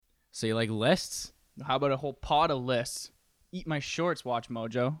So you like lists? How about a whole pot of lists? Eat my shorts, Watch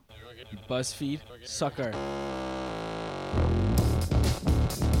Mojo. BuzzFeed sucker.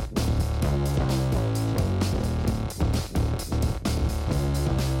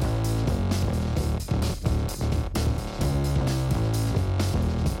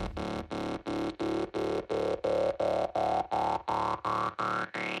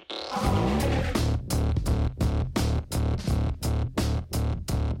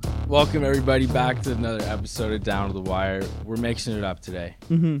 Welcome everybody back to another episode of Down to the Wire. We're mixing it up today.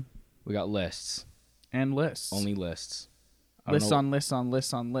 Mm-hmm. We got lists. And lists. Only lists. Lists on lists on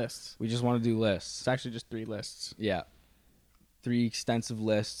lists on lists. We just want to do lists. It's actually just 3 lists. Yeah. 3 extensive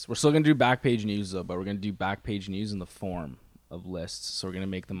lists. We're still going to do Backpage news though, but we're going to do Backpage news in the form of lists. So we're going to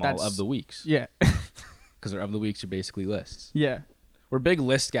make them all of the weeks. Yeah. Because they're of the weeks are basically lists. Yeah. We're big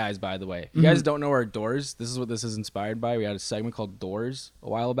list guys, by the way. If you guys don't know our doors, this is what this is inspired by. We had a segment called Doors a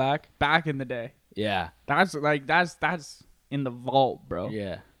while back. Back in the day. Yeah. That's in the vault, bro.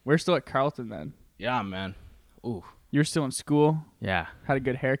 Yeah. We're still at Carleton then. Yeah, man. Ooh. You were still in school. Yeah. Had a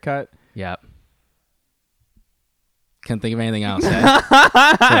good haircut. Yeah. Couldn't think of anything else.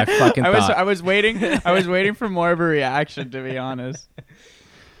 I was waiting for more of a reaction, to be honest.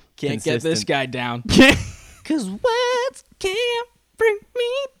 Can't get this guy down. Cause words can't bring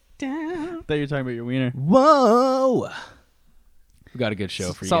me down. I thought you were talking about your wiener. Whoa. We got a good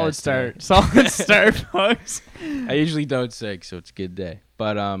show for you Solid guys start. today. Solid start, folks. I usually don't sing, so it's a good day.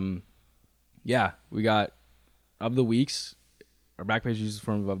 But yeah, we got of the weeks. Our Backpage uses the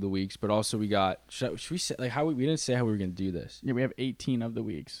form of the weeks, but also we got should we say like how we didn't say how we were gonna do this. Yeah, we have 18 of the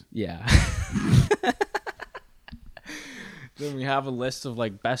weeks. Yeah. Then we have a list of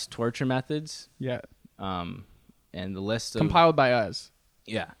like best torture methods. Yeah. And the list of compiled by us.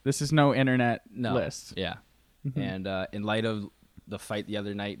 Yeah. This is no internet list. Yeah. Mm-hmm. And in light of the fight the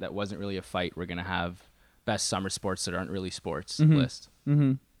other night that wasn't really a fight, we're gonna have best summer sports that aren't really sports list.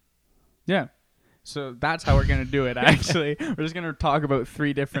 Mm-hmm. Yeah. So that's how we're going to do it, actually. We're just going to talk about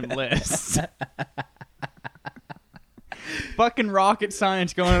 3 different lists. Fucking rocket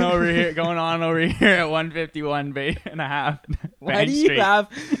science going on over here at 151 and a half. Why do you have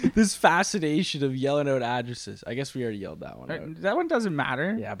this fascination of yelling out addresses? I guess we already yelled that one out. That one doesn't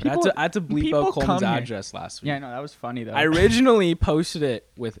matter. Yeah, but I had to bleep out Coleman's address last week. Yeah, I know. That was funny, though. I originally posted it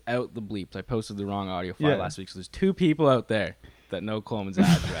without the bleeps. I posted the wrong audio file last week. So there's 2 people out there that know Coleman's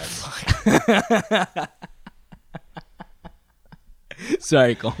address.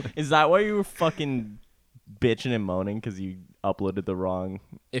 Sorry, Coleman. Is that why you were fucking bitching and moaning because you uploaded the wrong?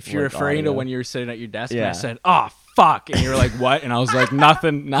 If you're referring to when you were sitting at your desk and I said, "Oh fuck," and you were like, "What?" and I was like,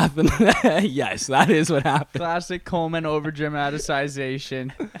 "Nothing." Yes, that is what happened. Classic Coleman over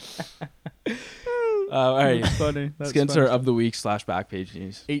dramaticization. All right, that's funny. Let's get into our of the week / Backpage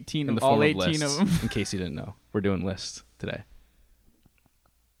news. 18 in of the form all of 18 lists, of them. In case you didn't know, we're doing lists today.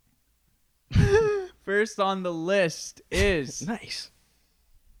 First on the list is nice.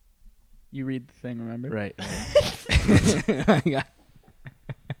 You read the thing, remember? Right.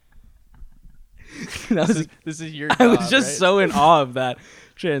 This is your job, I was just right? so in awe of that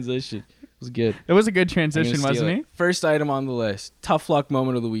transition. It was good. It was a good transition, wasn't he? First item on the list. Tough luck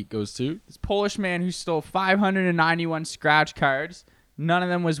moment of the week goes to this Polish man who stole 591 scratch cards. None of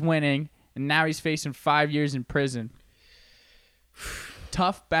them was winning, and now he's facing 5 years in prison.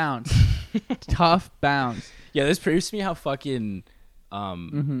 Tough bounce. Tough bounce. Yeah, this proves to me how fucking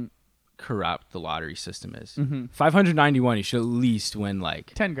corrupt the lottery system is. 591, you should at least win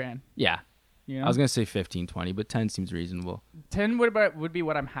like 10 grand. Yeah. You know? I was gonna say 15, 20, but 10 seems reasonable. 10 would be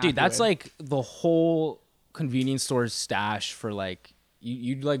what I'm happy Dude, that's with. like the whole convenience store's stash for like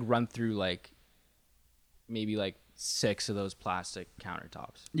you'd like run through like maybe like 6 of those plastic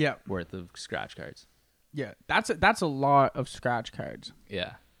countertops. Yeah. Worth of scratch cards. Yeah, that's a lot of scratch cards.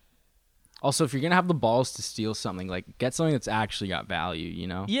 Yeah. Also, if you're gonna have the balls to steal something, like get something that's actually got value, you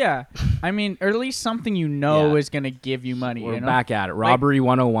know? Yeah, I mean, or at least something is gonna give you money. We're you know? back at it. Robbery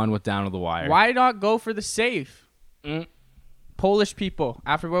 101 with Down to the Wire. Why not go for the safe? Polish people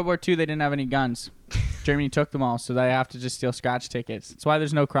after World War II, they didn't have any guns. Germany took them all, so they have to just steal scratch tickets. That's why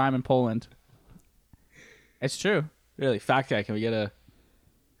there's no crime in Poland. It's true. Really, fact guy, can we get a?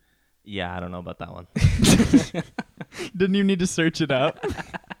 Yeah, I don't know about that one. Didn't you need to search it up?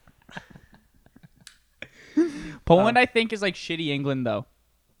 Poland, I think, is like shitty England, though.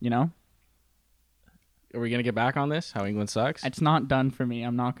 You know? Are we going to get back on this? How England sucks? It's not done for me.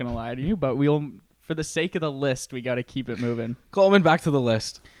 I'm not going to lie to you, but for the sake of the list, we got to keep it moving. Coleman, back to the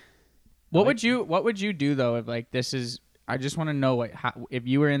list. What would you do, though, if like this is... I just want to know, if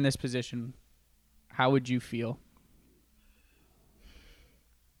you were in this position, how would you feel?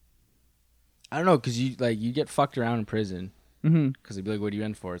 I don't know, because you get fucked around in prison. Mm-hmm. Because they'd be like, what are you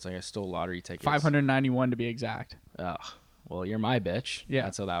in for? It's like, I stole lottery tickets. 591 to be exact. Oh, well, you're my bitch. Yeah.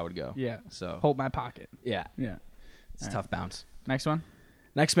 That's how that would go. Yeah. So, Hold my pocket. yeah. Yeah. It's a tough bounce. Next one.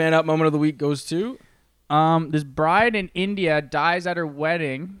 Next man up moment of the week goes to... This bride in India dies at her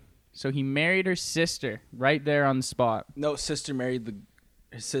wedding, so he married her sister right there on the spot. No, his sister married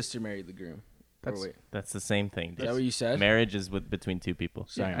the groom. That's the same thing. Is that what you said? Marriage is between two people.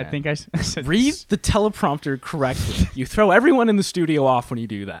 Sorry, I think I said read the teleprompter correctly. You throw everyone in the studio off when you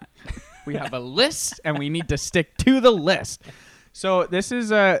do that. we have a list and we need to stick to the list. So this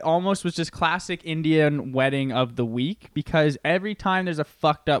is almost was just classic Indian wedding of the week, because every time there's a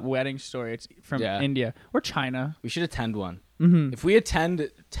fucked up wedding story, it's from India or China. We should attend one. Mm-hmm. If we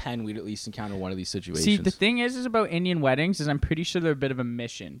attend 10, we'd at least encounter one of these situations. See, the thing is about Indian weddings is I'm pretty sure they're a bit of a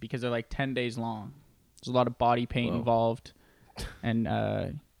mission, because they're like 10 days long. There's a lot of body paint involved.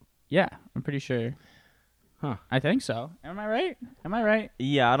 And yeah, I'm pretty sure. Huh. I think so. Am I right?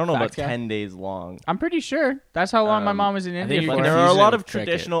 Yeah, I don't know about Backpgae? 10 days long. I'm pretty sure. That's how long my mom was in India think for. But you're there are a lot of cricket.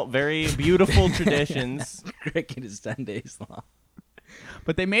 traditional, very beautiful traditions. Cricket is 10 days long.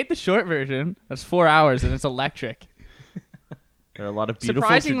 But they made the short version. That's 4 hours, and it's electric. There are a lot of beautiful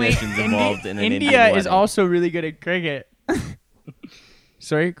Surprisingly, traditions involved in an Indian India is wedding. also really good at cricket.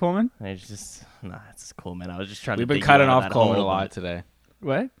 Sorry, Coleman? It's cool, man. I was just trying We've to been dig cutting you out of off that Coleman a hole, lot but- today.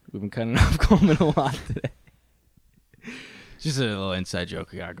 What? We've been cutting off Coleman a lot today. Just a little inside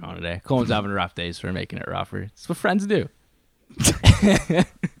joke we got going today. Coleman's having rough days, so we're making it rougher. It's what friends do.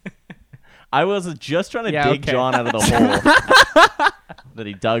 I was just trying to dig John out of the hole that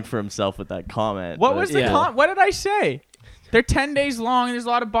he dug for himself with that comment. What but- was the what did I say? They're 10 days long, and there's a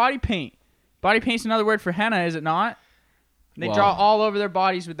lot of body paint. Body paint's another word for henna, is it not? They draw all over their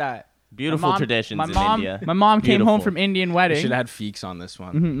bodies with that. Beautiful traditions in India. My mom came home Beautiful. from Indian wedding. We should have had Feeks on this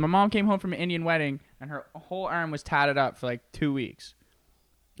one. Mm-hmm. My mom came home from an Indian wedding, and her whole arm was tatted up for like 2 weeks.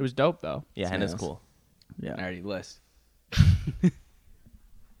 It was dope, though. Yeah, henna's cool. Yeah. Alrighty, list.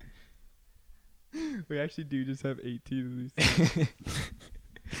 We actually do just have 18 of these.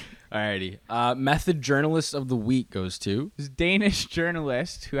 Alrighty. Method journalist of the week goes to... This Danish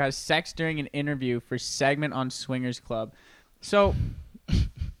journalist who has sex during an interview for segment on Swingers Club. So...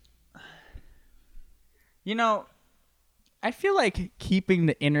 You know, I feel like keeping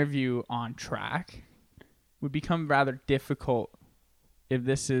the interview on track would become rather difficult if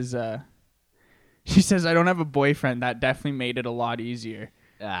this is she says, I don't have a boyfriend. That definitely made it a lot easier.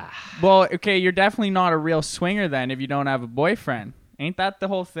 Well, okay, you're definitely not a real swinger then if you don't have a boyfriend. Ain't that the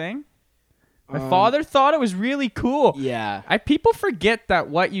whole thing? My father thought it was really cool. Yeah. People forget that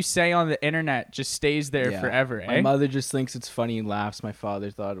what you say on the internet just stays there forever, My mother just thinks it's funny and laughs. My father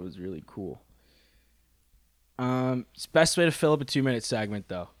thought it was really cool. It's best way to fill up a 2-minute segment,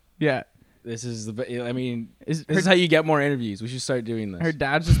 though. Yeah. This is this is how you get more interviews. We should start doing this. Her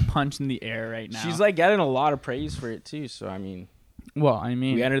dad's just punching the air right now. She's like getting a lot of praise for it too. So we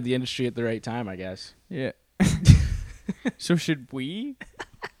entered the industry at the right time, I guess. Yeah. So should we?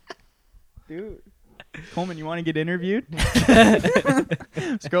 Dude. Coleman, you want to get interviewed?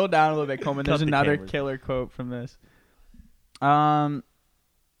 Scroll down a little bit, Coleman. There's another killer quote from this. I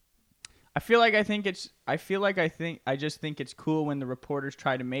just think it's cool when the reporters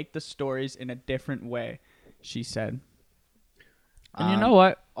try to make the stories in a different way, she said. And you know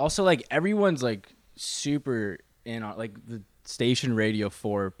what? Also, like, everyone's like super in on, like, the station Radio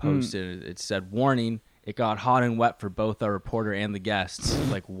 4 posted it said, warning, it got hot and wet for both our reporter and the guests.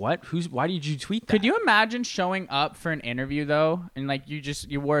 Like, what? Why did you tweet that? Could you imagine showing up for an interview though, and like you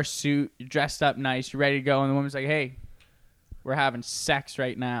wore a suit, you're dressed up nice, you're ready to go, and the woman's like, hey, we're having sex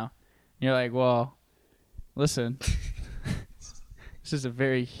right now. And you're like, well, listen, this is a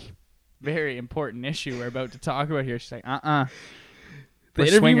very, very important issue we're about to talk about here. She's like, The We're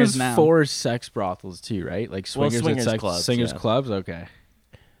interview swingers was now. for sex brothels too, right? Like swingers, swingers at sex, clubs, swingers yeah. clubs. Okay.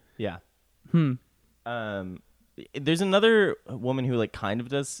 Yeah. There's another woman who like kind of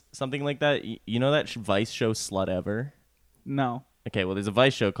does something like that. You know that Vice show Slut Ever? no, Okay, well, there's a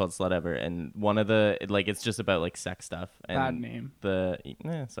Vice show called Slut Ever, and one of the it's just about like sex stuff. And bad name.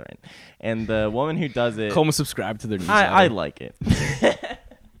 It's all right. And the woman who does it, Coleman subscribed to their newsletter. I like it.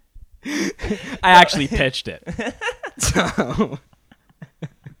 I actually pitched it. So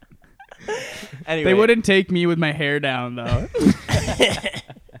Anyway, They wouldn't take me with my hair down though.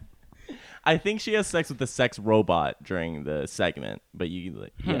 I think she has sex with the sex robot during the segment, but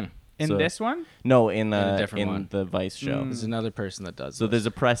yeah. In So- this one? No, in a different one. the Vice show. there's another person that does. So this. there's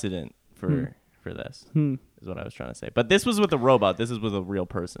a precedent for this. Is what I was trying to say. But this was with a robot. This is with a real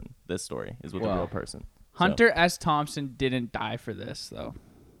person. This story is with a Wow. real person. Hunter S. Thompson didn't die for this though.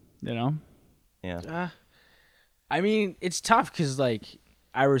 You know? Yeah. I mean, it's tough because like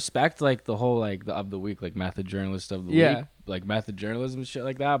I respect like the whole like the of the week, like method journalist of the week, like method journalism and shit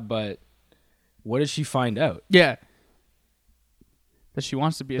like that. But what did she find out? Yeah. That she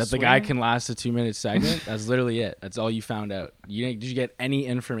wants to be a That the guy can last a 2-minute segment? That's literally it. That's all you found out. Did you get any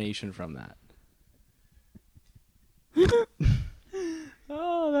information from that?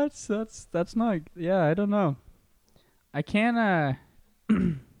 Oh, that's not. Yeah, I don't know. I can't.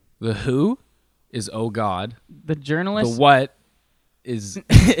 The who is oh god. The journalist. The what is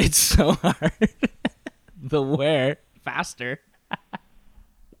it's so hard. The where faster.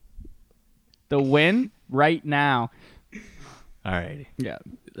 The when right now. Alrighty. Yeah.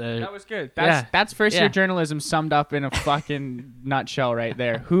 That was good. Yeah. That's first year journalism summed up in a fucking nutshell right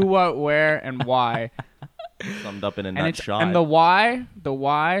there. Who, what, where, and why. Summed up in a nutshell. And the why,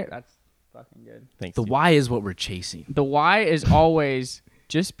 that's fucking good. Thanks. The why is what we're chasing. The why is always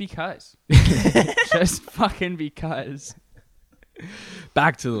just because. Just fucking because.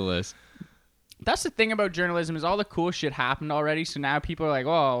 Back to the list. That's the thing about journalism is all the cool shit happened already. So now people are like,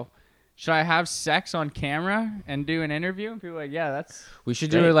 oh, should I have sex on camera and do an interview? And people are like, yeah, that's We should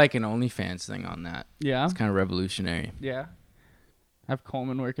great. do like an OnlyFans thing on that. Yeah. It's kind of revolutionary. Yeah. Have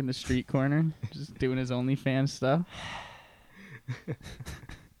Coleman work in the street corner, just doing his OnlyFans stuff.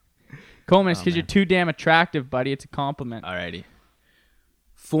 Coleman, it's because you're too damn attractive, buddy. It's a compliment. Alrighty.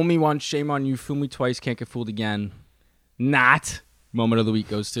 Fool me once, shame on you. Fool me twice, can't get fooled again. Not. Moment of the week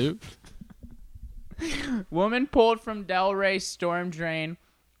goes to. Woman pulled from Delray storm drain,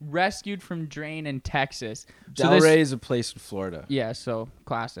 rescued from drain in Texas. Delray is a place in Florida. Yeah, so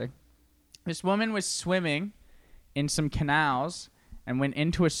classic. This woman was swimming in some canals and went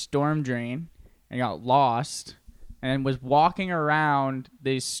into a storm drain and got lost and was walking around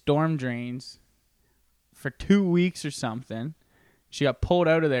these storm drains for 2 weeks or something. She got pulled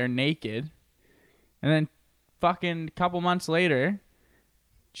out of there naked. And then fucking a couple months later,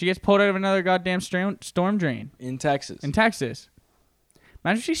 she gets pulled out of another goddamn storm drain. In Texas. In Texas.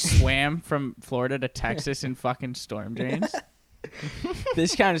 Imagine if she swam from Florida to Texas in fucking storm drains.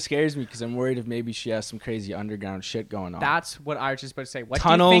 This kind of scares me because I'm worried if maybe she has some crazy underground shit going on. That's what I was just about to say. What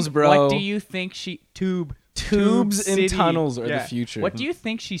Tunnels, do you think, bro. What do you think she... Tubes and City. tunnels are the future. What do you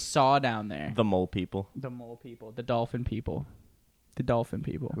think she saw down there? The mole people. The mole people. The dolphin people. The dolphin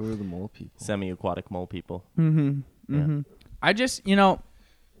people. Who are the mole people? Semi-aquatic mole people. Mm-hmm. Mm-hmm. Yeah. I just,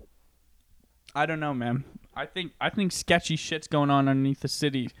 I don't know, man. I think sketchy shit's going on underneath the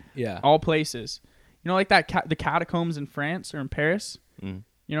city. Yeah. All places. Like that the catacombs in France or in Paris? Mm.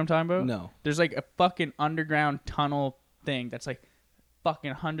 You know what I'm talking about? No. There's like a fucking underground tunnel thing that's like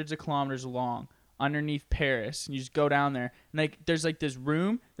fucking hundreds of kilometers long underneath Paris. And you just go down there. And like there's like this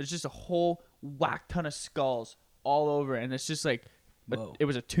room. There's just a whole whack ton of skulls all over it. And it's just like, it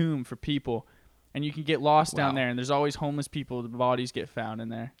was a tomb for people. And you can get lost down there. And there's always homeless people. The bodies get found in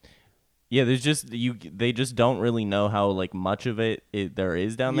there. Yeah, there's just they just don't really know how like much of it there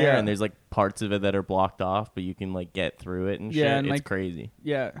is down there, and there's like parts of it that are blocked off, but you can like get through it and shit. And it's like, crazy.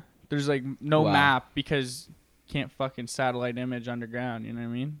 Yeah, there's like no map because you can't fucking satellite image underground. You know what I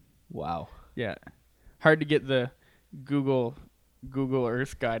mean? Wow. Yeah, hard to get the Google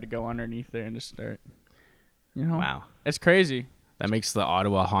Earth guy to go underneath there and just start. Wow, it's crazy. That makes the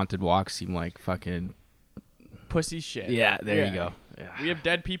Ottawa haunted walk seem like fucking pussy shit. Yeah, there you go. Yeah. We have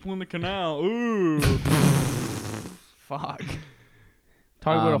dead people in the canal. Ooh. Fuck.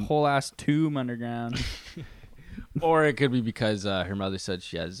 Talk about a whole ass tomb underground. Or it could be because her mother said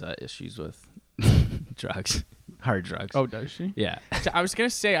she has issues with drugs, hard drugs. Oh, does she? Yeah. So I was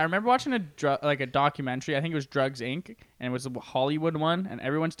gonna say, I remember watching a documentary. I think it was Drugs Inc. and it was a Hollywood one, and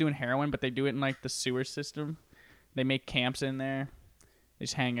everyone's doing heroin, but they do it in like the sewer system. They make camps in there. They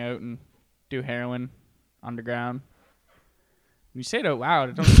just hang out and do heroin underground. When you say it out loud,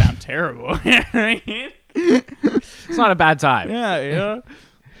 it doesn't sound terrible. It's not a bad time. Yeah.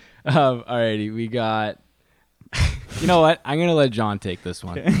 Alrighty, we got. You know what? I'm gonna let John take this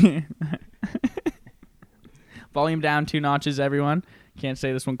one. Okay. Volume down 2 notches, everyone. Can't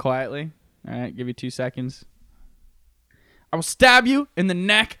say this one quietly. All right, give you 2 seconds. I will stab you in the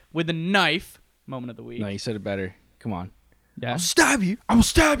neck with a knife. Moment of the week. No, you said it better. Come on. Yeah. I'll stab you. I will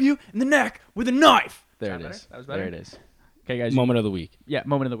stab you in the neck with a knife. There it is. That was better. There it is. Okay, guys. Moment of the week. Yeah,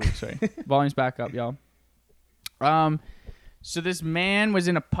 moment of the week. Sorry. Volume's back up, y'all. So this man was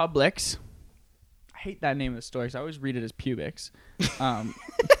in a Publix. I hate that name of the store because I always read it as Publix.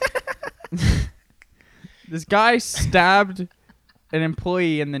 This guy stabbed an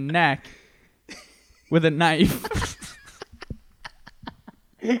employee in the neck with a knife.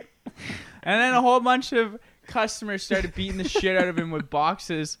 And then a whole bunch of customers started beating the shit out of him with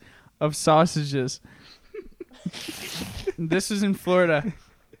boxes of sausages. This is in Florida.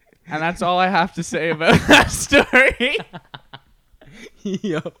 And that's all I have to say about that story.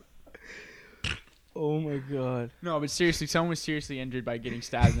 Yo. Oh my god. No, but seriously, someone was seriously injured by getting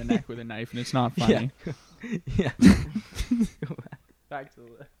stabbed in the neck with a knife, and it's not funny. Yeah. Back to the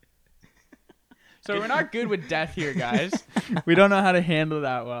list. So we're not good with death here, guys. We don't know how to handle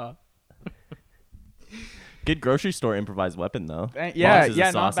that well. Good grocery store improvised weapon though. Yeah, Boxes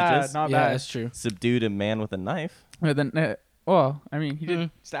of not bad, sausages. not Yeah, bad. that's true. Subdued a man with a knife. Well, I mean, he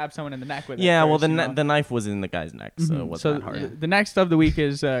did stab someone in the neck with it. Yeah, well, first, the knife was in the guy's neck, so it wasn't that hard. The next of the week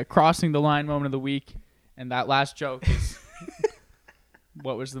is crossing the line moment of the week, and that last joke is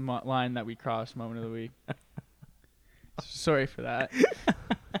what was the line that we crossed moment of the week. Sorry for that.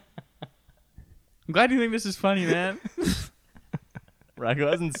 I'm glad you think this is funny, man.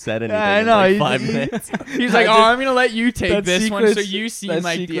 Rocco hasn't said anything I know, in like 5 minutes. He's like, I'm going to let you take that this one so sequence- you seem that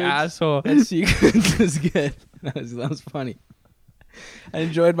like the sequence- asshole. That sequence was good. That was funny. I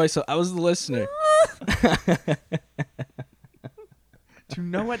enjoyed myself. I was the listener. To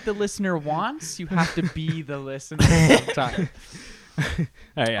know what the listener wants, you have to be the listener sometimes. All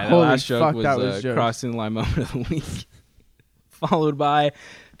right, yeah, the Holy last joke fuck, was, that was jokes. crossing the line moment of the week. Followed by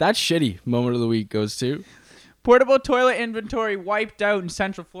that shitty moment of the week goes to Portable toilet inventory wiped out in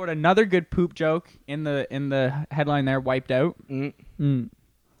Central Florida. Another good poop joke in the headline there, wiped out. I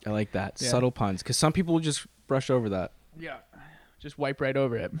like that. Yeah. Subtle puns. Because some people just brush over that. Yeah. Just wipe right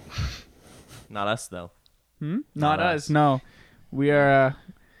over it. Not us though. Not us. No. We are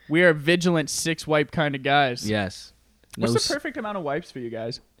vigilant 6 wipe kind of guys. Yes. What's the perfect amount of wipes for you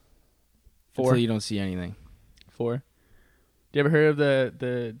guys? 4. Until you don't see anything. 4. Do you ever heard of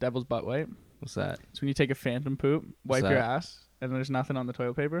the devil's butt wipe? What's that? It's when you take a phantom poop, wipe your ass, and there's nothing on the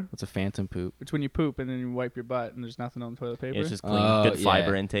toilet paper. What's a phantom poop? It's when you poop and then you wipe your butt and there's nothing on the toilet paper. Yeah, it's just clean, good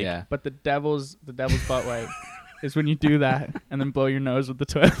fiber intake. Yeah. But the devil's butt wipe is when you do that and then blow your nose with the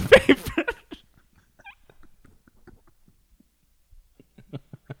toilet paper.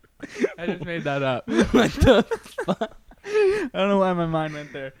 I just made that up. What the fuck? I don't know why my mind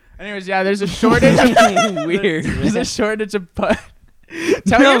went there. Anyways, yeah, there's a shortage of Weird. There's a shortage of butt.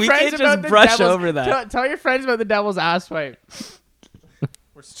 Tell No, your we friends can't about just the brush devil's, over that. Tell your friends about the devil's ass wipe.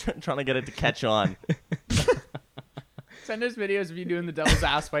 We're trying to get it to catch on. Send us videos of you doing the devil's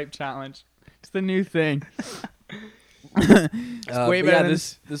ass wipe challenge. It's the new thing. Way better than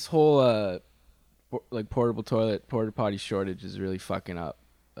this whole like portable toilet, porta potty shortage is really fucking up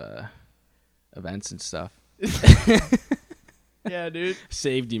events and stuff. Yeah, dude.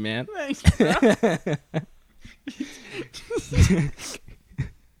 Saved you, man. Thanks, bro.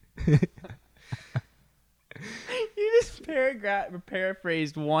 You just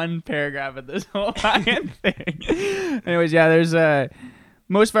paraphrased one paragraph of this whole fucking thing. Anyways, yeah, there's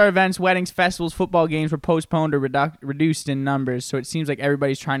most of our events, weddings, festivals, football games were postponed or reduced in numbers. So it seems like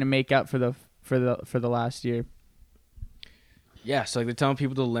everybody's trying to make up for the last year. Yeah, so like they're telling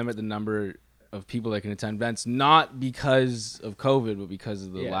people to limit the number of people that can attend events, not because of COVID, but because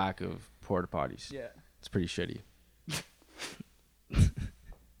of the lack of porta potties. Yeah. It's pretty shitty.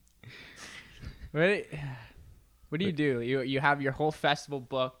 What do you do? You have your whole festival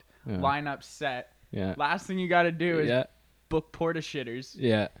booked, lineup set. Yeah. Last thing you got to do is book porta shitters.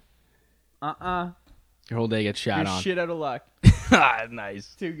 Yeah. Your whole day gets shot You're on. shit out of luck.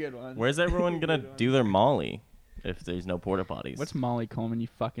 Nice. 2 good ones. Where's everyone gonna do their Molly if there's no porta potties? What's Molly Coleman, you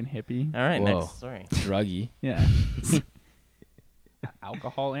fucking hippie? All right, Whoa. next. Sorry. Druggy. Yeah.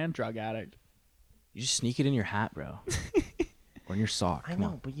 Alcohol and drug addict. You just sneak it in your hat, bro. Or in your sock. I Come know,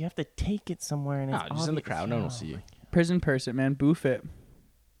 on. but you have to take it somewhere, and No, it's just in the obvious. crowd. No one will see you. Prison person, man. Boof it.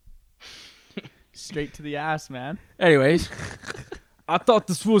 Straight to the ass, man. Anyways, I thought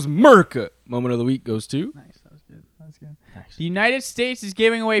this was America. Moment of the week goes to. Nice. That was good. Nice. The United States is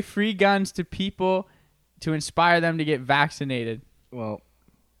giving away free guns to people to inspire them to get vaccinated. Well,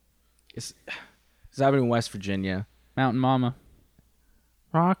 it's happening in West Virginia. Mountain Mama.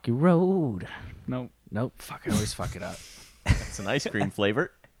 Rocky Road. Nope. Fuck, I always fuck it up. It's an ice cream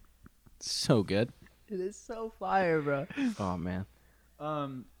flavor. So good. It is so fire, bro. Oh, man.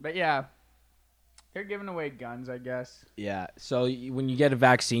 But yeah, they're giving away guns, I guess. Yeah. So when you get a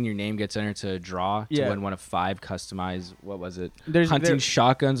vaccine, your name gets entered to a draw to Yeah. win one of 5 customized, what was it? There's Hunting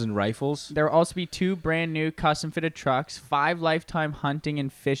shotguns and rifles. There will also be 2 brand new custom fitted trucks, 5 lifetime hunting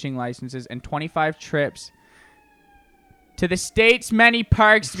and fishing licenses, and 25 trips to the state's many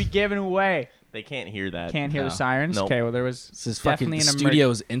parks to be given away. They can't hear that. Can't hear No. the sirens? Nope. Okay, well, there was This is fucking definitely the an studio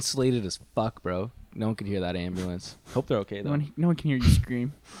is insulated as fuck, bro. No one could hear that ambulance. Hope they're okay, though. No one can hear you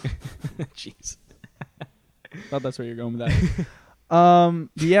scream. Jeez. Thought that's where you're going with that.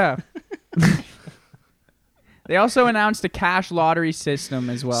 Yeah. They also announced a cash lottery system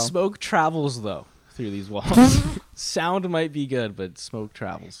as well. Smoke travels though through these walls. Sound might be good, but smoke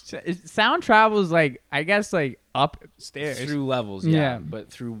travels Sound travels like I guess like upstairs through levels. Yeah. But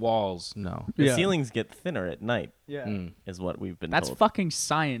through walls, no. The ceilings get thinner at night. Yeah, Is what we've been that's told. fucking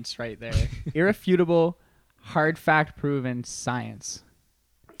science right there. Irrefutable, hard fact proven science.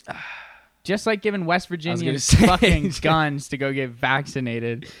 Just like giving West Virginians fucking guns to go get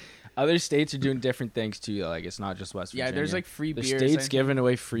vaccinated. Other states are doing different things too, though. Like it's not just West Virginia. Yeah, there's like free the beers. state's giving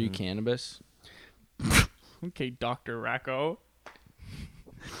away free cannabis. Okay, Dr. Racco.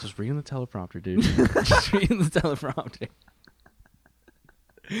 Just reading the teleprompter, dude. Just reading the teleprompter.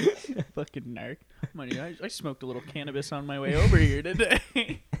 Fucking narc. Money, I smoked a little cannabis on my way over here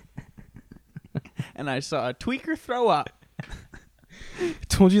today. And I saw a tweaker throw up. I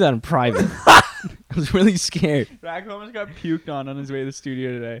told you that in private. I was really scared. Racco almost got puked on his way to the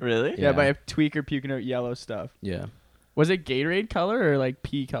studio today. Really? Yeah, by a tweaker puking out yellow stuff. Yeah. Was it Gatorade color or like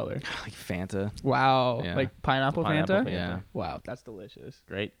pea color? Like Fanta. Wow. Yeah. Like pineapple Fanta? Yeah. Wow, that's delicious.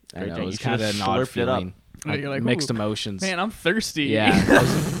 Great. I Great know, drink. it was You should've kind of an odd slurped it up. feeling. Oh, you're like, mixed ooh. emotions. Man, I'm thirsty. Yeah. I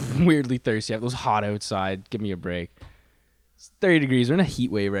was weirdly thirsty. It was hot outside. Give me a break. It's 30 degrees. We're in a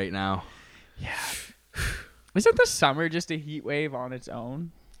heat wave right now. Isn't the summer just a heat wave on its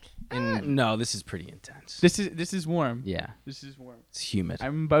own? And no, this is pretty intense. This is warm. Yeah. This is warm. It's humid.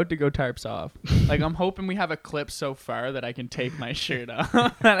 I'm about to go tarps off. Like I'm hoping we have a clip so far that I can take my shirt off.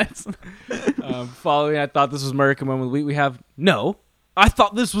 Following, I thought this was America moment of the week. We have no. I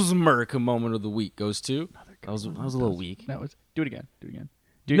thought this was America moment of the week. Goes to that was a little weak. That was do it again. Do it again.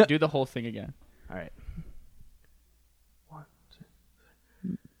 No. Do the whole thing again. All right. 1, 2,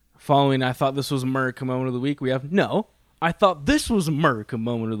 3. Following, I thought this was America moment of the week. We have no. I thought this was America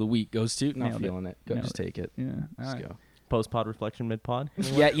moment of the week. Goes to not Nailed feeling it. Go, Nailed just take it. Yeah. Just Alright. go. Post-pod reflection, mid-pod.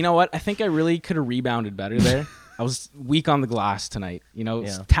 Yeah, you know what? I think I really could have rebounded better there. I was weak on the glass tonight. You know,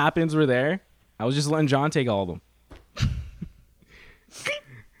 Yeah. tap-ins were there. I was just letting John take all of them.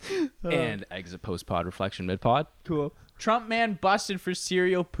 And exit post-pod reflection mid-pod. Cool. Trump man busted for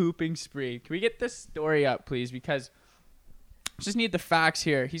serial pooping spree. Can we get this story up, please? Because I just need the facts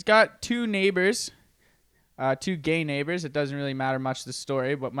here. He's got two neighbors, two gay neighbors. It doesn't really matter much to the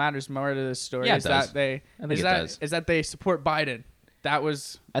story. What matters more to this story Yeah, it is does. that they I think it does. is that they support Biden. That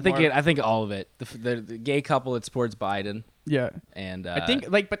was I think more- I think all of it. The gay couple that supports Biden, yeah. and I think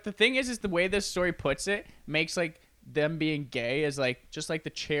but the thing is the way this story puts it makes like them being gay is like just like the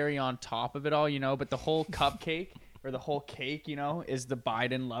cherry on top of it all, you know. But the whole cupcake or the whole cake, you know, is the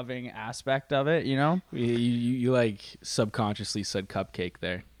Biden loving aspect of it, you know. you like subconsciously said cupcake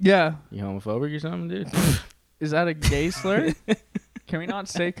there. Yeah. You homophobic or something, dude? Is that a gay slur? Can we not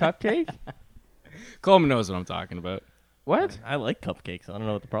say cupcake? Coleman knows what I'm talking about. What? I like cupcakes. I don't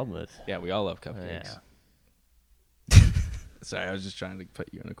know what the problem is. Yeah, we all love cupcakes. Sorry, I was just trying to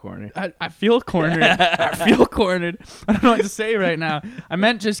put you in a corner. I feel cornered. I feel cornered. I don't know what to say right now. I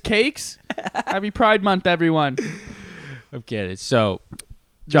meant just cakes. Happy Pride Month, everyone. I'm kidding. So,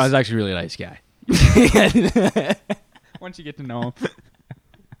 John's actually a really nice guy. Once you get to know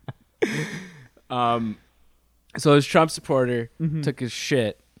So this Trump supporter him. took his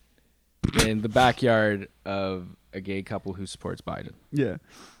shit in the backyard of a gay couple who supports Biden. Yeah.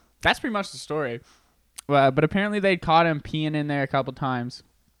 That's pretty much the story. But apparently they caught him peeing in there a couple times.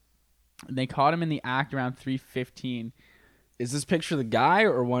 And they caught him in the act around 3:15. Is this picture the guy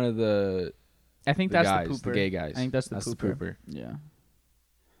or one of the I think the that's guys, the pooper. the gay guys? I think that's the pooper. pooper. Yeah.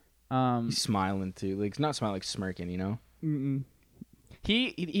 He's smiling too. Like, not smiling, like smirking, you know? Mm-mm.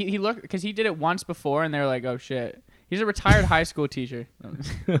 He looked because he did it once before and they're like, oh shit. He's a retired high school teacher. Oh,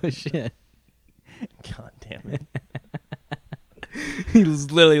 shit. God damn it. He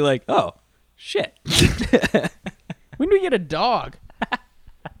was literally like, oh, shit. When do we get a dog? A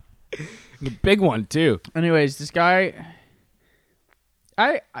big one, too. Anyways, this guy,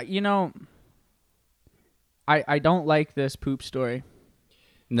 I don't like this poop story.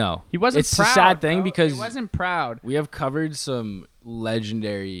 No. He wasn't It's proud. a sad thing bro. because he wasn't proud. we have covered some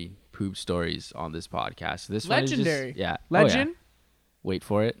legendary poop stories on this podcast. This one is Legendary? just, yeah. Legend? Oh, yeah. Wait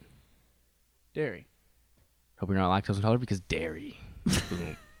for it. Dairy. Hope you're not lactose intolerant because dairy.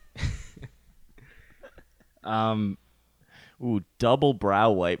 Boom. Ooh, double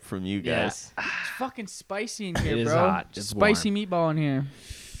brow wipe from you Yeah. guys. It's fucking spicy in here, It is bro. hot. It's Spicy meatball in here.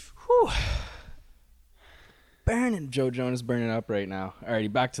 Whew. Burning. Joe Jonas burning up right now.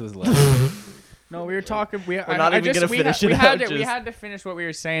 Alrighty, back to this list. No, we were talking. We're not even gonna finish it out, We just- had to finish what we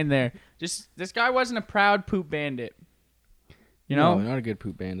were saying there. Just this guy wasn't a proud poop bandit. You know. No, not a good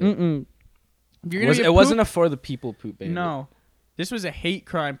poop bandit. Mm-mm. If you're gonna get It wasn't a for the people poop bandit. No. This was a hate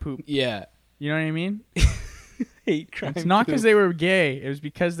crime poop. Yeah. You know what I mean? Hate crime. It's not because they were gay. It was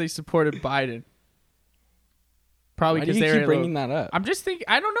because they supported Biden. Probably Why do because you they were keep bringing that up? I'm just thinking.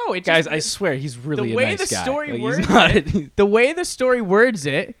 I don't know. It Guys, just, I swear he's really the a way nice the guy. story Like, words he's not it, the way the story words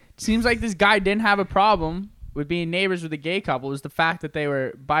it seems like this guy didn't have a problem with being neighbors with a gay couple. It was the fact that they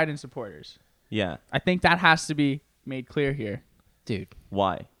were Biden supporters. Yeah. I think that has to be made clear here. Dude.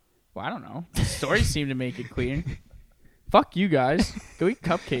 Why? Well, I don't know. The stories seem to make it clear. Fuck you guys. Go eat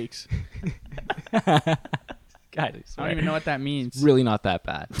cupcakes. God, I don't even know what that means. It's really not that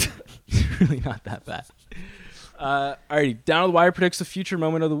bad. It's really not that bad. Alrighty, Down to the Wire predicts the future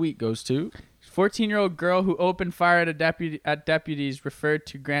moment of the week goes to 14-year-old girl who opened fire at deputies referred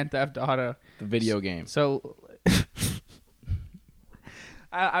to Grand Theft Auto. the video game. So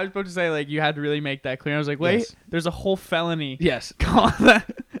I was about to say, like, you had to really make that clear. I was like, wait, Yes. there's a whole felony. Yes. Call that.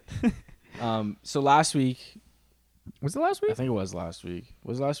 So last week, Was it last I week? think it was last week.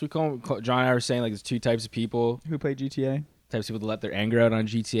 Was it last week? John and I were saying like there's two types of people. Who played GTA? Types of people that let their anger out on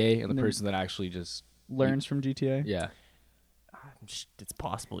GTA, and the No. person that actually just Learns from GTA? yeah. It's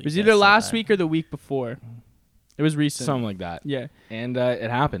possible. It was either last week or the week before. It was recent. Something like that. Yeah. And it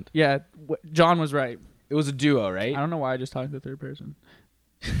happened. Yeah. John was right. It was a duo, right? I don't know why I just talked to the third person.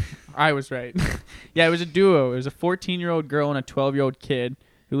 I was right. Yeah, it was a duo. It was a 14-year-old girl and a 12-year-old kid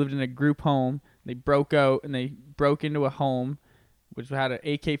who lived in a group home. They broke out and they broke into a home which had an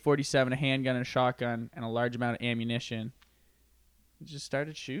AK-47, a handgun, and a shotgun, and a large amount of ammunition. They just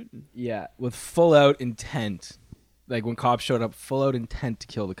started shooting. Yeah, with full out intent. Like when cops showed up, full out intent to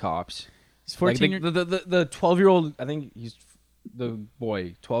kill the cops. It's 14. Like the 12-year-old, I think he's the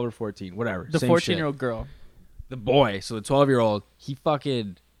boy, 12 or 14, whatever. The same 14-year-old shit. girl. The boy, so the 12-year-old, he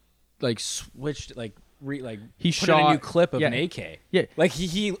fucking like switched He put shot in a new clip of yeah. an AK. Yeah. Like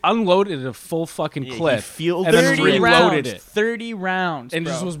he unloaded a full fucking clip. He fielded and then 30 reloaded rounds. it. 30 rounds. And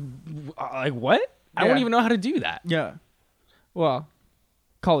bro. just was like, what? I Yeah. don't even know how to do that. Yeah. Well,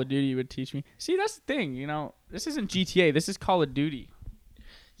 Call of Duty would teach me. See, that's the thing, you know. This isn't GTA. This is Call of Duty.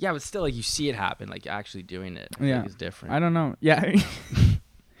 Yeah, but still, like you see it happen, like actually doing it. I Yeah. think is different. I don't know. Yeah.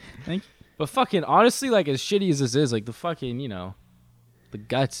 But fucking honestly, like as shitty as this is, like the fucking, you know, the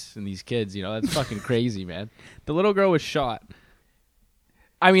guts in these kids, you know, that's fucking crazy, man. The little girl was shot.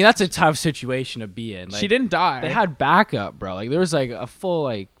 I mean, that's a tough situation to be in. Like, She didn't die. They had backup, bro. Like there was like a full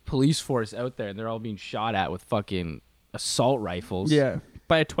like police force out there, and they're all being shot at with fucking assault rifles. Yeah.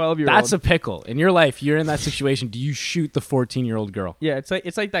 By a 12-year-old. That's a pickle. In your life, you're in that situation. Do you shoot the 14-year-old girl? Yeah, it's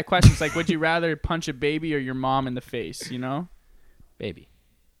like that question. It's like, would you rather punch a baby or your mom in the face, you know? Baby.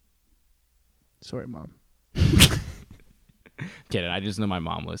 Sorry, Mom. Kidding. I just know my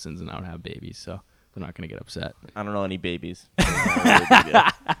mom listens and I don't have babies, so they're not going to get upset. I don't know any babies.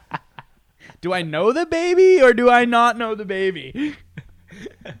 Do I know the baby or do I not know the baby?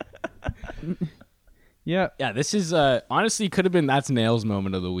 Yeah. Yeah, this is honestly could have been that's Nails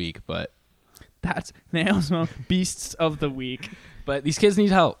moment of the week, but That's Nails Mom. Beasts of the week. these kids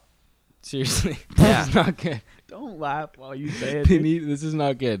need help. Seriously. Yeah. This is not good. Don't laugh while you say it. They dude. this is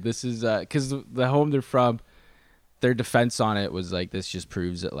not good. This is because the home they're from, their defense on it was like this just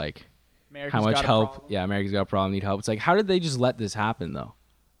proves it like America's how much got a help. problem. Yeah, America's got a problem. Need help. It's like how did they just let this happen though?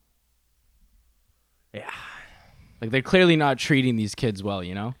 Yeah. Like they're clearly not treating these kids well.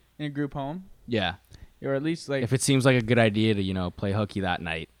 You know? In a group home. Yeah. Or at least like If it seems like a good idea to play hooky that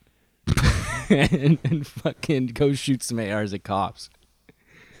night and fucking go shoot some ARs at cops.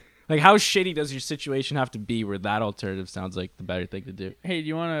 Like how shitty does your situation have to be where that alternative sounds like the better thing to do? hey, do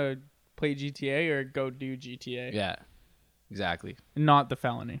you want to play GTA or go do GTA? Yeah. Exactly. Not the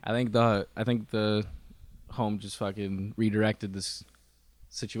felony. I think the home just fucking redirected this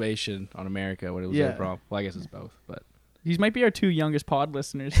situation on America when it was their Yeah. problem. Well, I guess it's both, but These might be our two youngest pod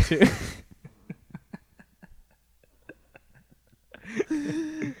listeners too.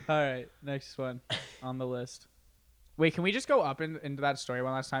 All right, next one on the list. Wait, can we just go up into that story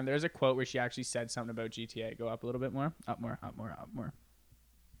one last time? There's a quote where she actually said something about GTA. Go up a little bit more. Up more. Up more. Up more.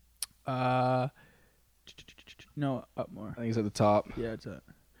 No, up more. I think it's at the top. Yeah, it's a.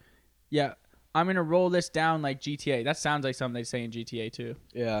 Yeah, I'm gonna roll this down like GTA. That sounds like something they say in GTA too.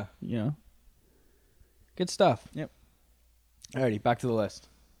 Yeah. You know. Good stuff. Yep. Alrighty, back to the list.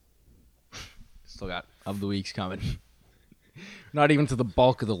 Still got of the weeks coming. Not even to the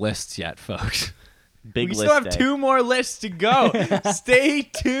bulk of the lists yet, folks. Big We list still have day. 2 more lists to go. Stay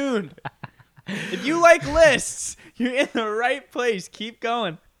tuned. If you like lists, you're in the right place. Keep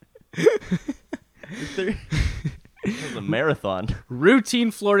going. It was a marathon. Routine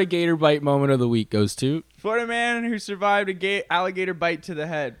Florida gator bite moment of the week goes to. Florida man who survived a alligator bite to the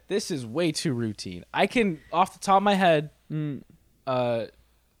head. This is way too routine. I can, off the top of my head,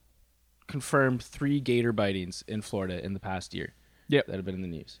 confirmed 3 gator bitings in Florida in the past year. Yep. That have been in the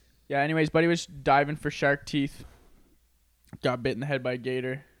news. Yeah, anyways, buddy was diving for shark teeth. Got bit in the head by a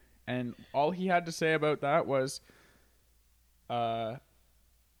gator. And all he had to say about that was, what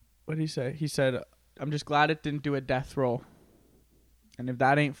did he say? He said, I'm just glad it didn't do a death roll. And if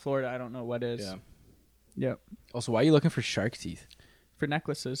that ain't Florida, I don't know what is. Yeah. Yep. Also, why are you looking for shark teeth? For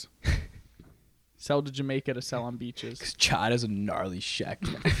necklaces. Sell to Jamaica to sell on beaches. Because Chad has a gnarly Shrek.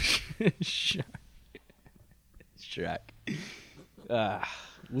 Shrek.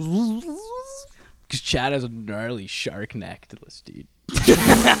 Because Chad has a gnarly shark necklace, dude.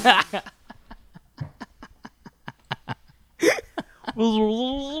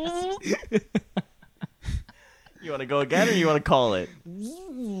 You want to go again or you want to call it?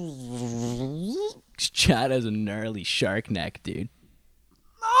 Chad has a gnarly shark neck, dude.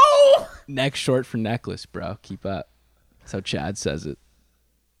 No! Neck short for necklace, bro. Keep up. That's how Chad says it.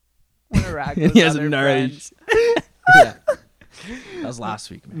 He has a gnarly. Yeah. That was last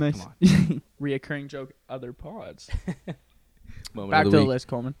week, man. Nice. Come on. Reoccurring joke, other pods. Moment Back of to the the list,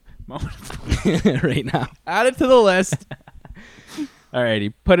 Coleman. week. Right now. Add it to the list.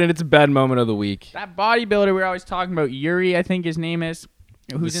 Alrighty. Put it into bed moment of the week. That bodybuilder we were always talking about, Yuri, I think his name is.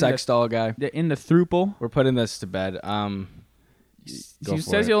 Who's the sex doll guy. in the throuple. We're putting this to bed. He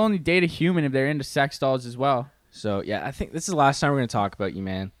says he'll only date a human if they're into sex dolls as well. So, yeah, I think this is the last time we're going to talk about you,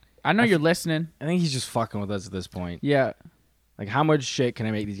 man. I know you're listening. I think he's just fucking with us at this point. Yeah. Like, how much shit can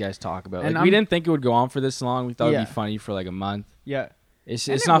I make these guys talk about? And Like, we didn't think it would go on for this long. We thought it'd Yeah. be funny for like a month. Yeah. It's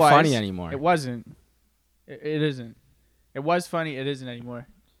And not was. funny anymore. It wasn't. It isn't. It was funny. It isn't anymore.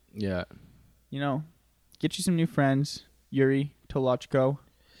 Yeah. You know, get you some new friends. Yuri Tolochko.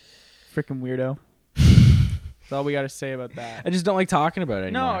 Freaking weirdo. That's all we got to say about that. I just don't like talking about it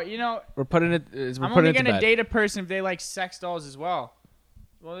anymore. No, you know, We're putting it. I'm only going to date a person if they like sex dolls as well.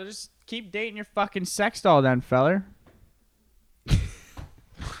 Well, just keep dating your fucking sex doll then, feller.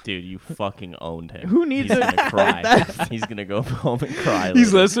 Dude, you fucking owned him. Who needs He's gonna cry. He's gonna go home and cry.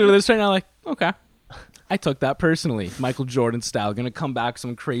 He's later. listening to this right now, like, okay, I took that personally. Michael Jordan style. Gonna come back with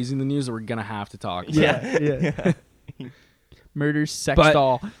something crazy in the news that we're gonna have to talk about. Yeah. Murder sex But-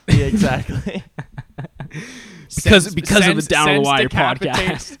 doll. Yeah, exactly. Because of the Down on the Wire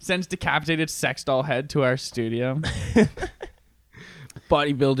podcast. Sends decapitated sex doll head to our studio.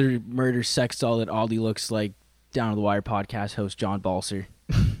 Bodybuilder murder sex doll that Aldi looks like Down on the Wire podcast host John Balser.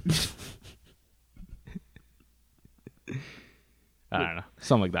 I don't know.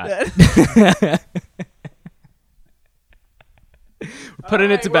 Something like that. We're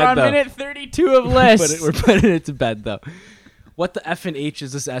putting it to bed, we're on though. minute 32 of list. We're putting it to bed, though. What the F and H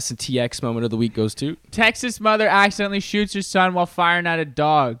is this S and TX moment of the week goes to? Texas mother accidentally shoots her son while firing at a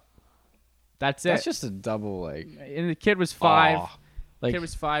dog. That's it. That's just a double, like... And the kid was 5. Aw. Like, Kid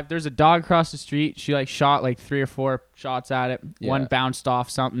was 5. There's a dog across the street. She like shot like 3 or 4 shots at it. Yeah. One bounced off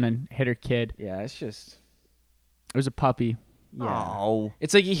something and hit her kid. yeah, it's just... It was a puppy. Yeah. Oh.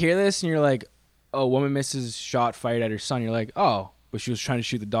 It's like you hear this and you're like, oh, woman misses shot fired at her son. You're like, oh, but she was trying to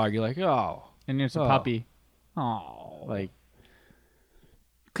shoot the dog. You're like, oh. And it's a Oh. puppy. Oh. Like,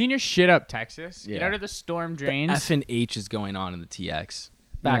 Clean your shit up, Texas. Get Yeah. out of the storm the drains. F and H is going on in the TX.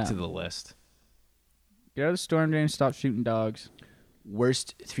 Back Yeah. to the list. Get out of the storm drains. Stop shooting dogs.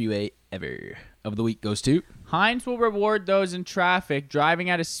 Worst three-way ever of the week goes to... Heinz will reward those in traffic driving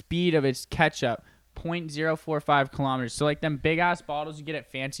at a speed of its ketchup, 0.045 kilometers. So like them big ass bottles you get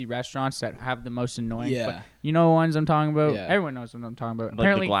at fancy restaurants that have the most annoying. Yeah. But you know the ones I'm talking about. Yeah. Everyone knows what I'm talking about. Like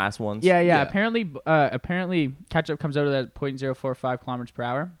Apparently, the glass ones? yeah. Yeah. Apparently, ketchup comes out of that 0.045 kilometers per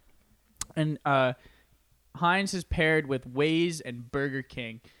hour, and Heinz is paired with Waze and Burger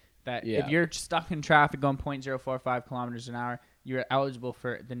King. That Yeah. if you're stuck in traffic going 0.045 kilometers an hour, you're eligible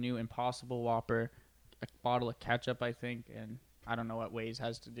for the new Impossible Whopper, a bottle of ketchup, I think, and I don't know what Waze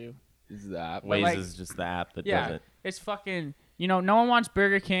has to do. Is that... Waze like- is just the app that does Yeah, it. it's fucking. You know, no one wants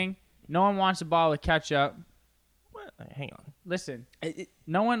Burger King. No one wants a bottle of ketchup. What? Hang on. Listen,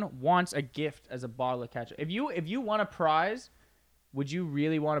 no one wants a gift as a bottle of ketchup. If you want a prize, would you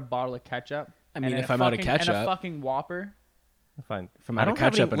really want a bottle of ketchup? I mean, And if a I'm out of fucking- and ketchup... a fucking Whopper. Fine. If I'm I out of don't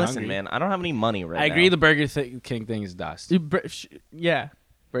have ketchup any, and listen, hungry. man. I don't have any money right now. I agree the Burger King thing is dust. Yeah,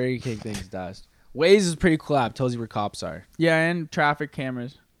 Burger King thing is dust. Waze is a pretty cool app. Tells you where cops are. yeah, and traffic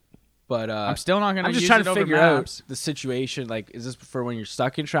cameras. But I'm still not gonna. I'm just use trying it to over figure maps. out the situation. Like, is this for when you're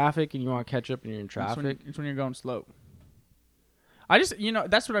stuck in traffic and you want ketchup and you're in traffic? It's when you're going slow. I just,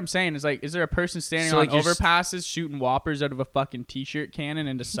 that's what I'm saying. Is like, is there a person standing So, on like, you're overpasses shooting Whoppers out of a fucking t-shirt cannon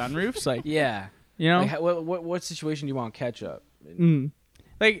into sunroofs? Like, Yeah. you know, Like, what situation do you want ketchup?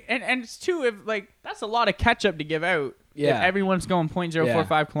 like, and it's too if like that's a lot of ketchup to give out. Yeah. If everyone's going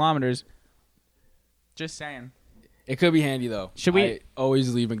 0.045 kilometers. Just saying. It could be handy though. Should we? I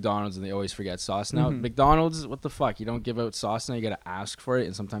always leave McDonald's and they always forget sauce now. McDonald's, what the fuck? You don't give out sauce now. You gotta ask for it,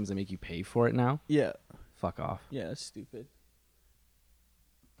 and sometimes they make you pay for it now. Yeah. Fuck off. Yeah, that's stupid.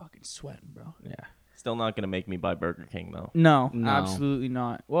 Fucking sweating, bro. Yeah. Still not gonna make me buy Burger King though. No, No. absolutely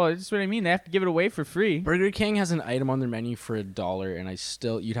not. Well, that's what I mean. They have to give it away for free. Burger King has an item on their menu for $1,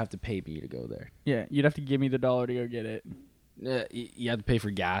 and you'd have to pay me to go there. Yeah, you'd have to give me the $1 to go get it. You have to pay for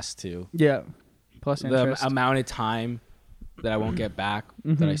gas too. Yeah. Plus interest. The amount of time that I won't get back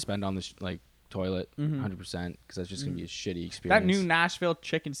that I spend on the toilet, 100%, because that's just gonna be a shitty experience. That new Nashville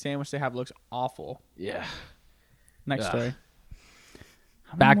chicken sandwich they have looks awful. Yeah. Next story.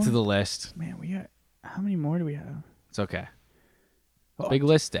 Back to the list. Man, how many more do we have? It's okay. Big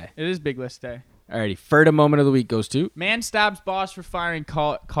list day. It is big list day. Alrighty. Ferda moment of the week goes to Man stabs boss for firing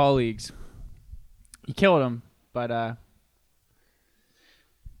colleagues. He killed him, but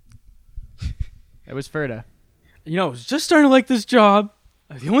it was Ferda. I was just starting to like this job.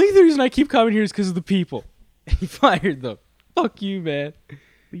 The only reason I keep coming here is because of the people. He fired them. Fuck you, man.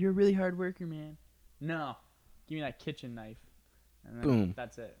 But you're a really hard worker, man. No. Give me that kitchen knife. And then Boom.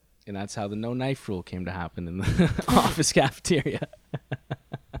 That's it. And that's how the no knife rule came to happen in the office cafeteria.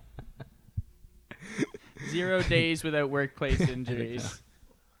 0 days without workplace injuries.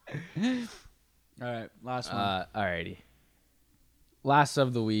 All right, last one. Alrighty. Last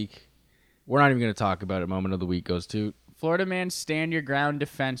of the week. We're not even going to talk about it. Moment of the week goes to Florida man stand your ground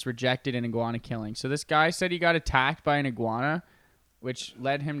defense rejected in iguana killing. So this guy said he got attacked by an iguana, which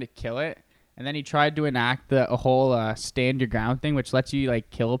led him to kill it. And then he tried to enact a whole stand your ground thing, which lets you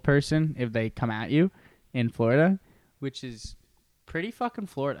kill a person if they come at you in Florida, which is pretty fucking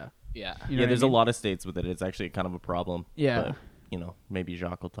Florida. Yeah. You know There's what I mean? a lot of states with it. It's actually kind of a problem. Yeah. But, maybe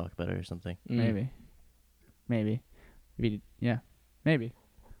Jacques will talk about it or something. Maybe. Yeah. Maybe.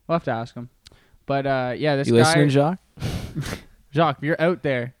 We'll have to ask him. But this You guy. listening, Jacques? Jacques, if you're out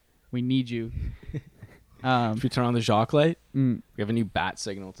there, we need you. If you turn on the Jacques light, Mm. we have a new bat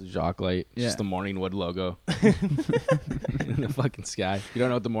signal to Jacques light. It's just the Morning Wood logo in the fucking sky. If you don't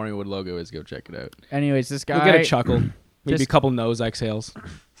know what the Morning Wood logo is, go check it out. Anyways, this guy. You'll get a chuckle. Maybe Just- a couple nose exhales.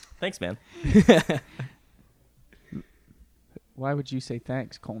 Thanks, man. Why would you say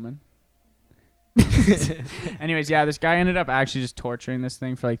thanks, Coleman? Anyways, this guy ended up actually just torturing this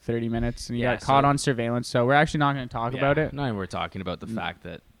thing for 30 minutes, and he got caught on surveillance. So we're actually not going to talk about it. Not even worth talking about the fact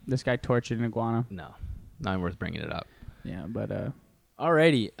that This guy tortured an iguana. no, not even worth bringing it up. Yeah, but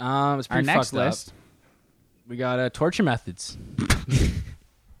Alrighty, it's pretty our next fucked up. list. We got torture methods.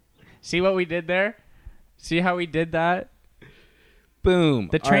 See what we did there? See how we did that? Boom.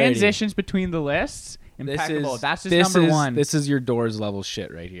 The Alrighty. transitions between the lists, impeccable. That's just number one. This is your Doors level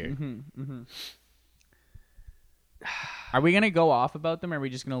shit right here. Are we gonna go off about them, or are we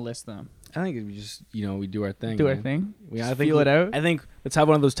just gonna list them? I think we just we do our thing. Do our man. thing. I Just think feel it out. I think let's have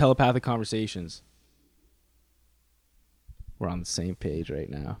one of those telepathic conversations. We're on the same page right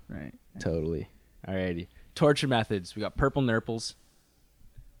now. Right. Totally. Alrighty. Torture methods. We got purple nurples.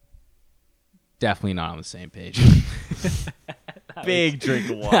 Definitely not on the same page. Big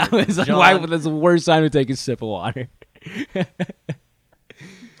drink of water. That was that's the worst time to take a sip of water.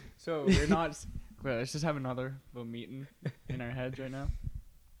 So we're not. Wait, let's just have another little meeting in our heads right now.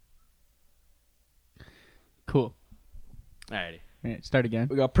 Cool. Alrighty. All right, start again.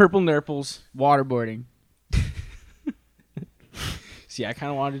 We got purple nurples. Waterboarding. See, I kind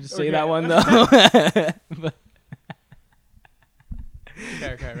of wanted to say Okay. that one though. But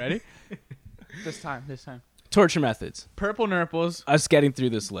Okay, ready? This time. torture methods. Purple nurples. Us getting through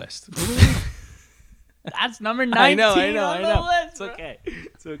this list. That's number 19 I know. on the list. It's bro. okay.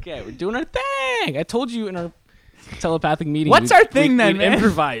 It's okay. We're doing our thing. I told you in our telepathic meeting. What's our thing then, we'd man?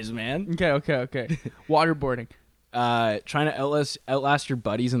 Improvise, man. Okay. Waterboarding. Trying to outlast your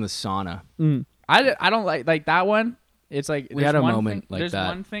buddies in the sauna. I don't like that one. It's like We had there's a one moment thing, like there's that.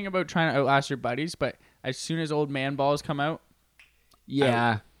 one thing about trying to outlast your buddies, but as soon as old man balls come out,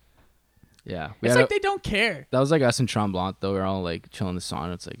 Yeah. Yeah. it's like they don't care. That was like us in Tremblant, though. We were all like chilling in the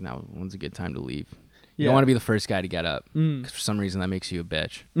sauna. It's like, now when's a good time to leave? You don't want to be the first guy to get up. Because for some reason, that makes you a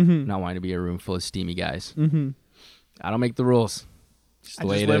bitch. Not wanting to be a room full of steamy guys. I don't make the rules. Just the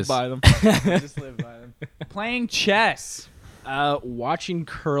way it is. by them. I just live by them. Playing chess. Watching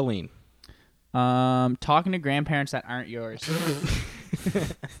curling. Talking to grandparents that aren't yours.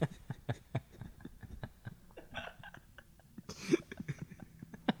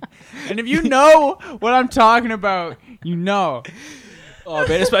 And if you know what I'm talking about, you know. Oh,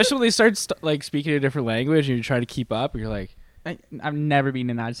 man, especially when they start speaking a different language and you try to keep up. You're like, I've never been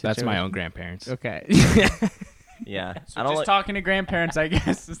in that situation. that's my own grandparents. Okay. Yeah. So I don't just like. talking to grandparents, I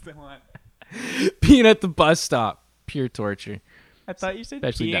guess, is the one. Being at the bus stop, pure torture. I thought you said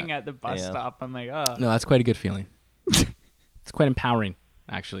Especially peeing that. at the bus Yeah. stop. I'm like, oh. No, that's quite a good feeling. It's quite empowering,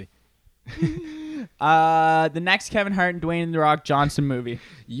 actually. The next Kevin Hart and Dwayne The Rock Johnson movie.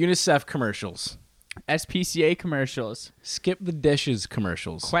 UNICEF commercials. SPCA commercials. Skip the dishes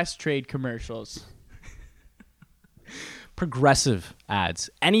commercials. Quest Trade commercials. Progressive ads.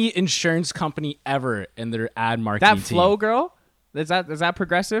 Any insurance company ever in their ad marketing That Flo team. girl? Is that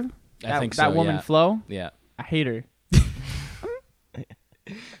progressive? I think so, That woman yeah. Flo? Yeah. I hate her.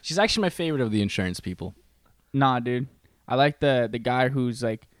 She's actually my favorite of the insurance people. Nah, dude. I like the guy who's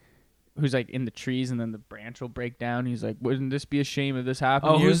like in the trees and then the branch will break down. He's like, wouldn't this be a shame if this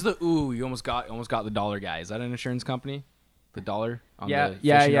happened? Oh, to you? who's the you almost got the dollar guy. Is that an insurance company? The dollar on Yeah, the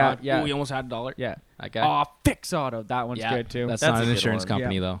yeah, fishing yeah, rod? yeah. Ooh, you almost had a dollar. Yeah. That guy. Oh, Fix Auto. That one's yeah, good too. That's That's not a an good insurance one.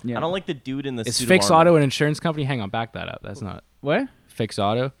 company Yeah. though. Yeah. I don't like the dude in the Is suit Fix of armor. Auto an insurance company? Hang on, back that up. That's not What? Fix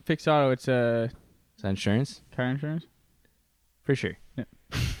Auto. Fix Auto. It's a Is that insurance? car insurance. For sure.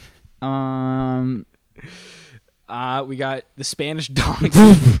 We got the Spanish donkey.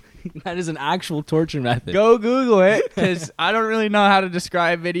 That is an actual torture method. Go Google it because I don't really know how to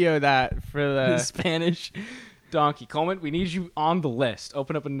describe video that for The the. Spanish donkey. Coleman, we need you on the list.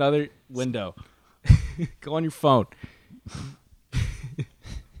 Open up another window. Go on your phone.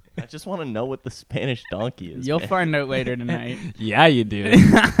 I just want to know what the Spanish donkey is. You'll man. find out later tonight. Yeah, you do.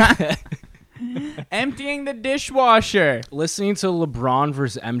 Emptying the dishwasher. Listening to LeBron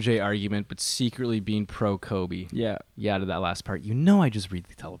versus MJ argument, but secretly being pro Kobe. Yeah. Yeah, to that last part. You know I just read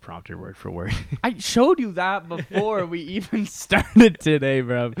the teleprompter word for word. I showed you that before we even started today,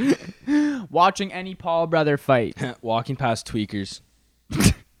 bro. Watching any Paul brother fight. Walking past tweakers.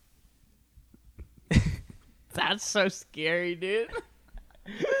 That's so scary, dude.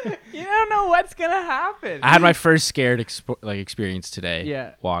 You don't know what's gonna happen. I had my first scared experience today.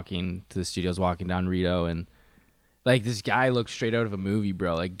 Yeah. Walking to the studios, walking down Rito, and like this guy looked straight out of a movie,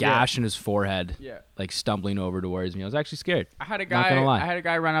 bro. Like gash in his forehead. Yeah. Like stumbling over towards me. I was actually scared. I had a Not gonna lie.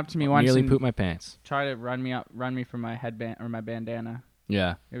 guy run up to me once Nearly and pooped my pants. try to run me for my headband or my bandana.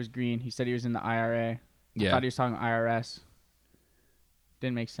 Yeah. It was green. He said he was in the IRA. I Yeah. thought he was talking IRS.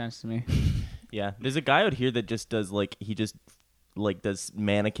 Didn't make sense to me. Yeah, there's a guy out here that just does does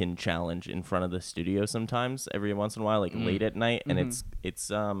mannequin challenge in front of the studio sometimes every once in a while, like late at night, and it's just,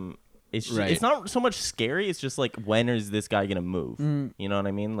 Right. it's not so much scary. It's just like, when is this guy gonna move? You know what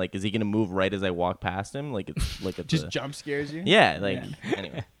I mean? Like, is he gonna move right as I walk past him? Like, it's like Just jump scares you? yeah. Like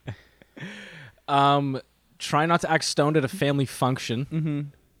anyway, Try not to act stoned at a family function. Mm-hmm.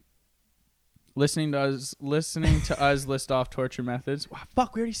 Listening to us list off torture methods. Wow,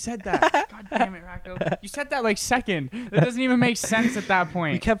 fuck, we already said that. God damn it, Racco. You said that like second. That doesn't even make sense at that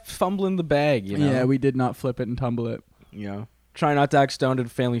point. We kept fumbling the bag, you know. Yeah, we did not flip it and tumble it. You know. Try not to act stoned at a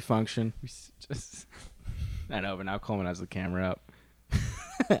family function. We just I know, but now Coleman has the camera up.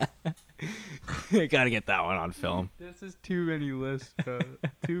 Gotta get that one on film. This is too many lists, bro.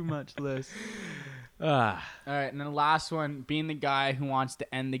 Too much lists. Ah. All right, and then the last one, being the guy who wants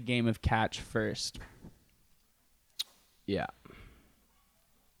to end the game of catch first. Yeah.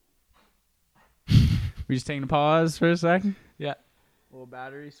 We just taking a pause for a second? Yeah. Little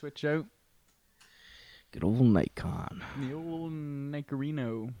battery switch out. Good old Nikon. The old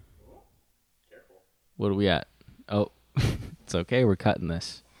Nicorino. What are we at? Oh, it's okay. We're cutting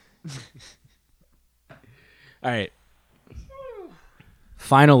this. All right.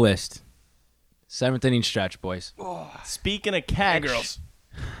 Final list. 7th inning stretch, boys. speaking of catch,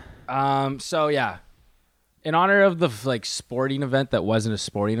 So yeah, in honor of the sporting event that wasn't a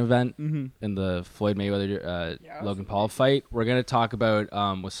sporting event in the Floyd Mayweather Logan Paul fight, we're gonna talk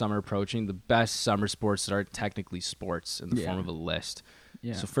about with summer approaching, the best summer sports that aren't technically sports in the form of a list.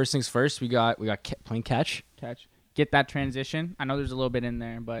 Yeah. So first things first, we got playing catch. Get that transition. I know there's a little bit in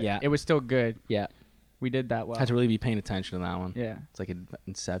there, but Yeah. it was still good. Yeah, We did that well. had to really be paying attention to that one. Yeah. It's like an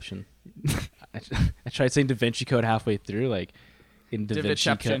Inception. I tried saying Da Vinci Code halfway through, like in Da Vinci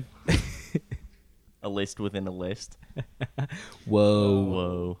Code. Divinception. a list within a list. Whoa.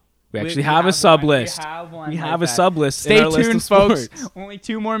 Whoa. We actually have a sub list. We have a sub list. Stay in our list tuned, of folks. sports. Only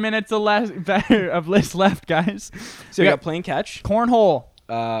 2 more minutes of list left, guys. So we got playing catch, Cornhole,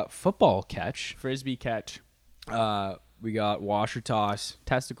 football catch. frisbee catch, We got wash or toss.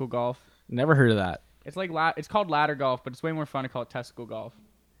 testicle golf. Never heard of that. It's like it's called ladder golf, but it's way more fun to call it testicle golf.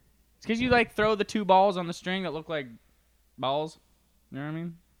 It's because you throw the 2 balls on the string that look like balls. You know what I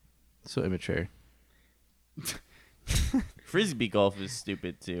mean? So immature. Frisbee golf is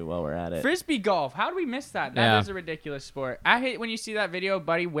stupid too. While we're at it, Frisbee golf. How do we miss that? That is a ridiculous sport. I hate when you see that video of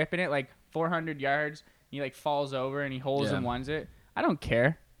Buddy whipping it 400 yards He like falls over and he holds Yeah. and wins it. I don't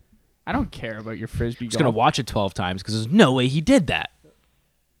care. I don't care about your frisbee. I'm just gonna watch it 12 times because there's no way he did that.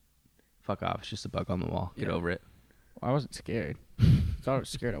 Fuck off! It's just a bug on the wall. Get over it. I wasn't scared. I thought I was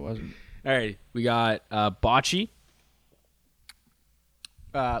scared. I wasn't. All right, we got bocce.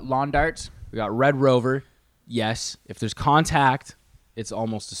 Lawn darts. We got red rover. Yes, if there's contact, it's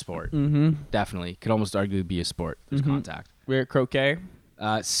almost a sport. Mm-hmm. Definitely, could almost arguably be a sport. If there's contact. We're at croquet.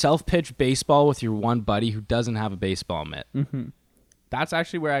 Self-pitch baseball with your one buddy who doesn't have a baseball mitt. Mm-hmm. That's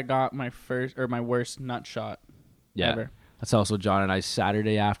actually where I got my worst nut shot. Yeah, Ever. that's also John and I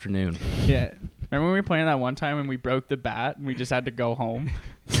Saturday afternoon. Yeah. Remember when we were playing that one time and we broke the bat and we just had to go home?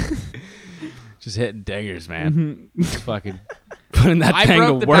 Just hitting dingers, man. Just fucking putting that I thing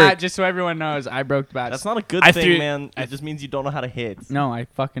broke to the work. bat, just so everyone knows. I broke the bat. That's not a good I thing, threw- man. It just means you don't know how to hit. No, I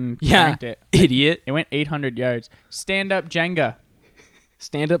fucking Yeah, cranked it. idiot. It went 800 yards. Stand-up Jenga.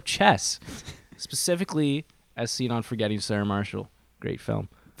 Stand-up chess, specifically as seen on Forgetting Sarah Marshall. Great film.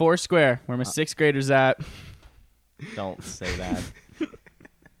 Foursquare, where my sixth graders at. Don't say that.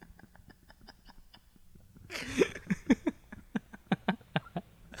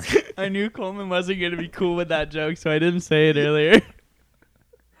 I knew Coleman wasn't going to be cool with that joke, so I didn't say it earlier.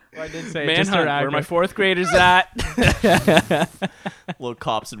 Well, I did say it. Just Manhunt, around where my fourth graders at. Little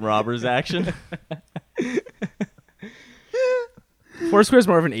cops and robbers action. Foursquare is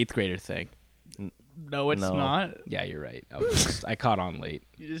more of an eighth grader thing. No, it's No. not. Yeah, you're right. I caught on late.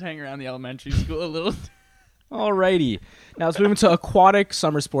 You just hang around the elementary school a little. Alrighty. Now let's move into aquatic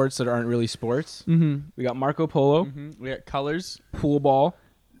summer sports that aren't really sports. Mm-hmm. We got Marco Polo, We got colors. pool ball.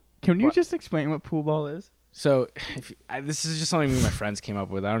 Can you What? just explain what pool ball is? So this is just something me and my friends came up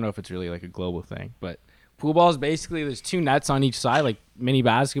with. I don't know if it's really like a global thing, but pool ball is basically there's two nets on each side, like mini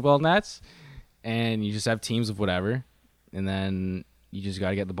basketball nets, and you just have teams of whatever, and then you just got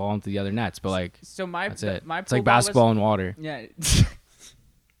to get the ball into the other nets. But like So my that's it. my It's pool like ball was- basketball in water. Yeah.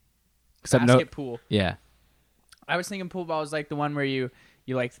 Except Basket pool. Yeah. I was thinking pool ball is like the one where you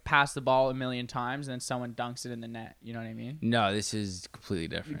like pass the ball a million times and then someone dunks it in the net. You know what I mean? No, this is completely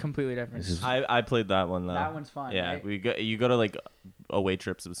different. Completely different. This is I played that one though. That one's fun. Yeah, Right? you go to like away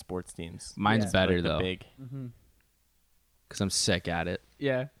trips with sports teams. mine's Yeah. better Like the though, big. because I'm sick at it.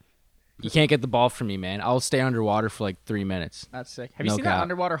 Yeah, You can't get the ball from me, man. I'll stay underwater for like 3 minutes. that's sick. Have you No seen cap. that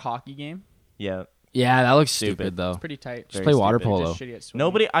underwater hockey game? Yeah. Yeah, that looks Stupid. stupid though. It's pretty tight. Just Very play water stupid. polo. Just shitty at swimming.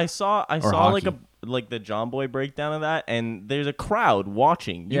 Nobody. I saw like hockey. like the John Boy breakdown of that, and there's a crowd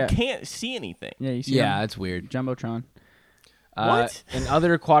watching. You Yeah. can't see anything. Yeah, you see. Yeah, them? it's weird. Jumbotron. What? In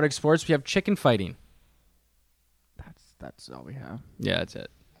other aquatic sports, we have chicken fighting. That's all we have. Yeah, that's it.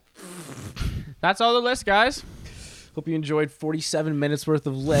 That's all the list, guys. Hope you enjoyed 47 minutes worth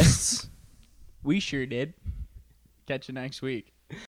of lists. We sure did. Catch you next week.